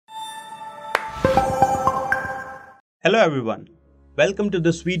Hello everyone, welcome to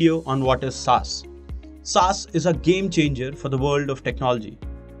this video on what is SaaS. SaaS is a game changer for the world of technology.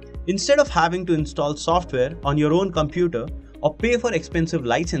 Instead of having to install software on your own computer or pay for expensive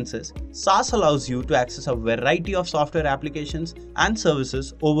licenses, SaaS allows you to access a variety of software applications and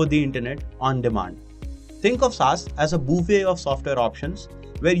services over the internet on demand. Think of SaaS as a buffet of software options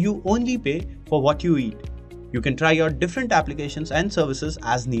where you only pay for what you eat. You can try out different applications and services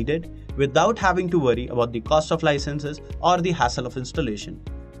as needed without having to worry about the cost of licenses or the hassle of installation.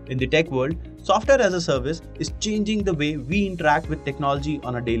 In the tech world, software as a service is changing the way we interact with technology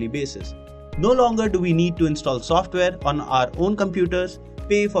on a daily basis. No longer do we need to install software on our own computers,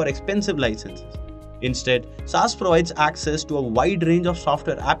 pay for expensive licenses. Instead, SaaS provides access to a wide range of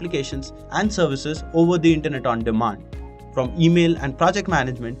software applications and services over the internet on demand. From email and project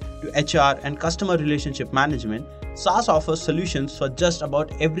management to HR and customer relationship management, SaaS offers solutions for just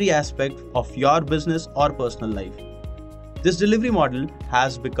about every aspect of your business or personal life. This delivery model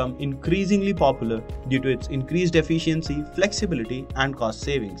has become increasingly popular due to its increased efficiency, flexibility, and cost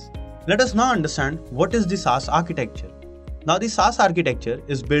savings. Let us now understand what is the SaaS architecture. Now, the SaaS architecture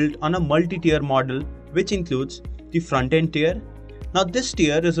is built on a multi-tier model which includes the front-end tier. Now, this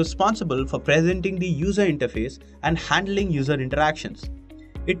tier is responsible for presenting the user interface and handling user interactions.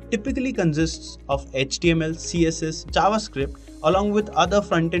 It typically consists of HTML, CSS, JavaScript, along with other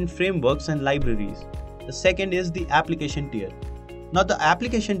front-end frameworks and libraries. The second is the application tier. Now, the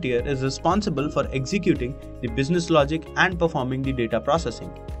application tier is responsible for executing the business logic and performing the data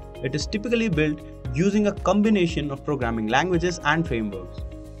processing. It is typically built using a combination of programming languages and frameworks.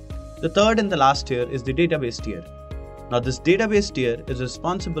 The third and the last tier is the database tier. Now, this database tier is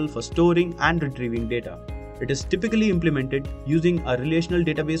responsible for storing and retrieving data. It is typically implemented using a relational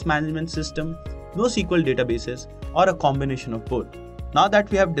database management system, NoSQL databases, or a combination of both. Now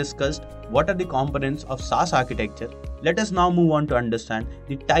that we have discussed what are the components of SaaS architecture, let us now move on to understand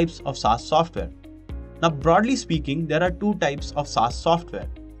the types of SaaS software. Now, broadly speaking, there are two types of SaaS software.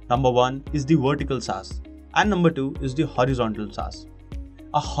 Number one is the vertical SaaS, and number two is the horizontal SaaS.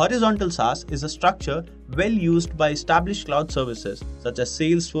 A horizontal SaaS is a structure well used by established cloud services such as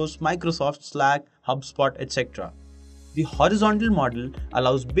Salesforce, Microsoft, Slack, HubSpot, etc. The horizontal model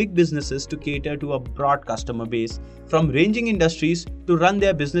allows big businesses to cater to a broad customer base, from ranging industries to run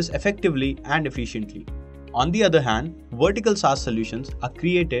their business effectively and efficiently. On the other hand, vertical SaaS solutions are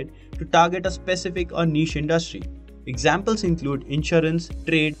created to target a specific or niche industry. Examples include insurance,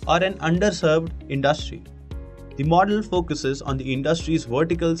 trade, or an underserved industry. The model focuses on the industry's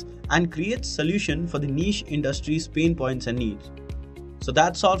verticals and creates solutions for the niche industry's pain points and needs. So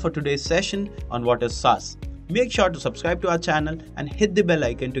that's all for today's session on what is SaaS. Make sure to subscribe to our channel and hit the bell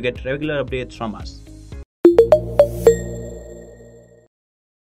icon to get regular updates from us.